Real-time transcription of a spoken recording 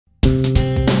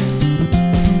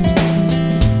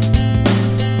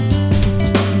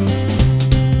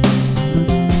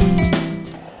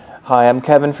Hi, I'm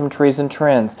Kevin from Trees and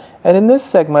Trends, and in this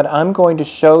segment I'm going to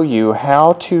show you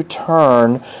how to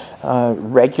turn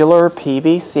regular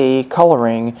PVC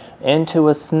coloring into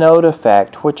a snowed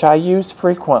effect, which I use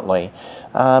frequently,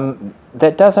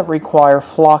 that doesn't require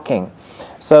flocking.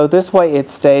 So this way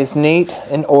it stays neat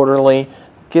and orderly,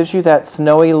 gives you that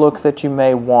snowy look that you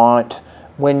may want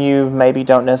when you maybe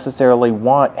don't necessarily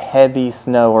want heavy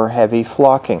snow or heavy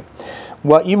flocking.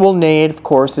 What you will need, of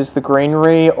course, is the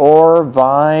greenery or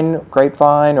vine,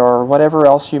 grapevine, or whatever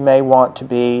else you may want to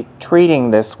be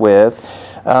treating this with.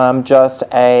 Just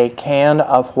a can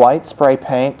of white spray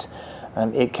paint.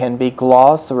 It can be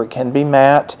gloss or it can be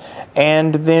matte.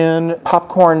 And then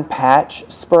popcorn patch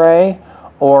spray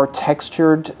or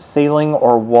textured ceiling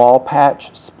or wall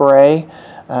patch spray.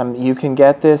 You can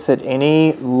get this at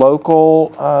any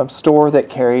local store that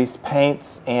carries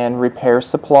paints and repair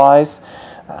supplies.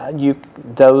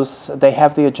 They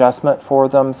have the adjustment for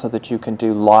them so that you can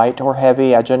do light or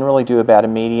heavy. I generally do about a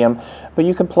medium, but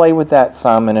you can play with that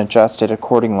some and adjust it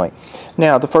accordingly.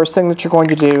 Now, the first thing that you're going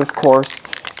to do, of course,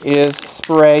 is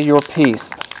spray your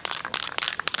piece.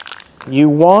 You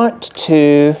want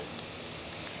to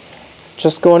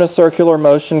just go in a circular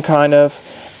motion, kind of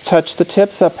touch the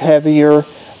tips up heavier,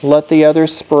 let the other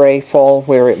spray fall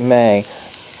where it may.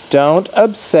 Don't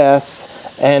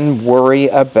obsess and worry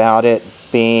about it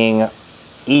being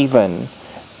even.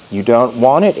 You don't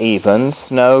want it even.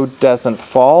 Snow doesn't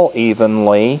fall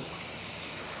evenly.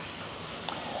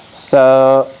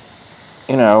 So,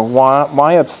 you know,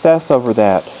 why obsess over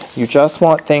that? You just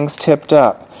want things tipped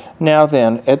up. Now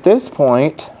then, at this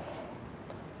point,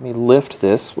 let me lift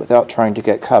this without trying to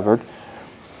get covered.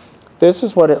 This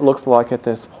is what it looks like at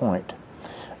this point.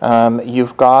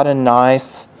 You've got a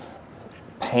nice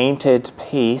painted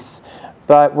piece,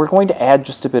 but we're going to add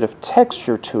just a bit of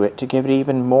texture to it to give it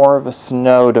even more of a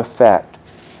snowed effect.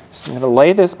 So I'm going to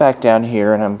lay this back down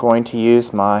here, and I'm going to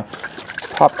use my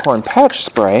popcorn patch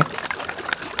spray.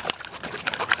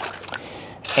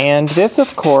 And this,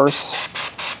 of course,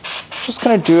 just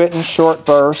going to do it in short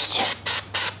bursts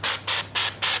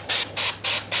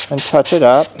and touch it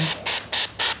up.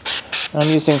 I'm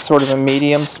using sort of a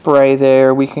medium spray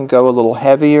there. We can go a little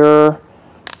heavier.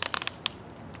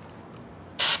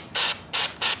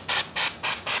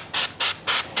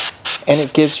 And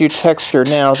it gives you texture.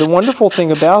 Now, the wonderful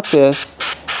thing about this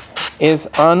is,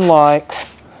 unlike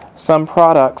some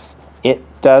products, it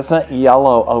doesn't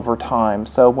yellow over time.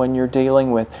 So when you're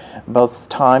dealing with both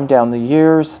time down the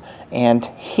years and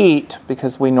heat,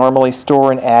 because we normally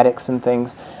store in attics and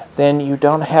things, then you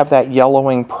don't have that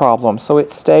yellowing problem. So it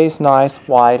stays nice,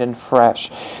 white, and fresh.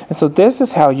 And so this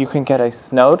is how you can get a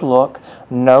snowed look,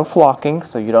 no flocking,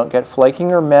 so you don't get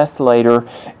flaking or mess later.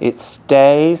 It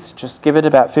stays, just give it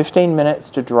about 15 minutes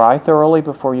to dry thoroughly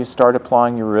before you start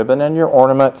applying your ribbon and your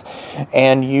ornaments,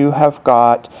 and you have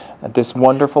got this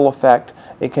wonderful effect.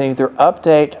 It can either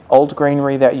update old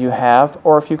greenery that you have,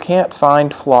 or if you can't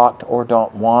find flocked or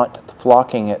don't want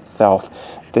flocking itself,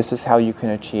 this is how you can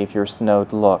achieve your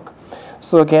snowed look.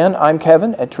 So again, I'm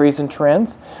Kevin at Trees and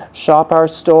Trends. Shop our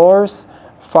stores,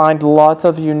 find lots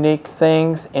of unique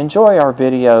things, enjoy our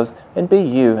videos, and be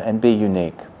you and be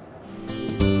unique.